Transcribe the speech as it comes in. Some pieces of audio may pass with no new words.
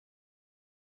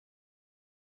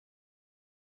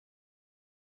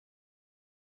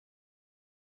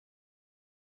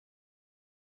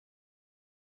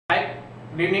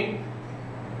Good evening.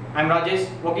 I am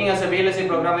Rajesh, working as a VLSI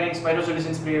programmer in SPIRO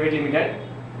Solutions Private Limited.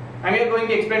 I am here going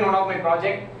to explain one of my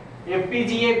project,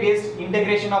 FPGA based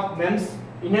integration of MEMS,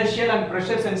 inertial and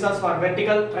pressure sensors for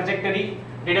vertical trajectory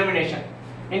determination.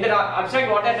 In the abstract,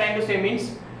 what I am trying to say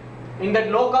means, in that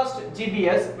low cost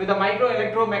GPS with a micro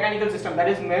electromechanical system, that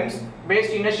is MEMS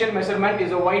based inertial measurement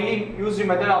is a widely used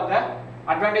method of the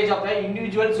advantage of the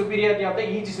individual superiority of the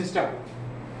each system.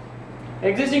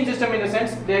 Existing system, in the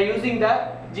sense they are using the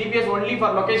GPS only for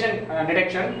location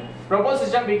detection. Proposed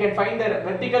system, we can find the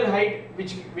vertical height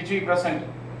which we present.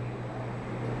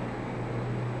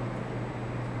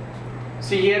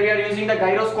 See, here we are using the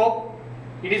gyroscope.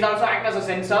 It is also act as a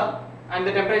sensor, and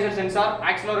the temperature sensor,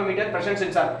 accelerometer, pressure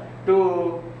sensor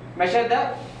to measure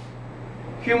the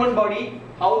human body,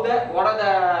 what are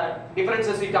the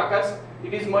differences it occurs.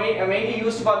 It is mainly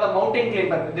used for the mountain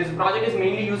climber. This project is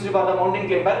mainly used for the mountain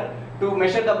climber to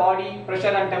measure the body pressure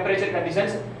and temperature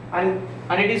conditions, and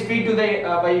it is feed to the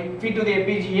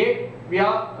FPGA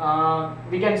via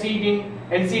we can see it in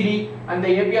LCD, and the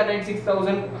APR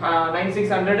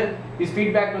 9600 is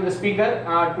feedback to the speaker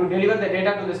to deliver the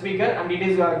data to the speaker, and it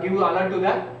is give alert to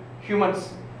the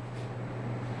humans.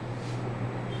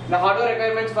 The hardware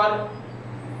requirements for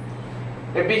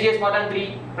FPGA Spartan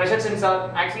 3, pressure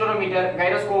sensor, accelerometer,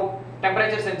 gyroscope,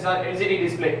 temperature sensor, LCD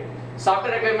display.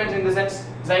 Software requirements, in the sense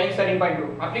Xilinx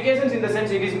 13.2. Applications, in the sense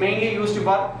it is mainly used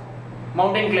for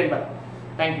mountain climber.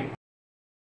 Thank you.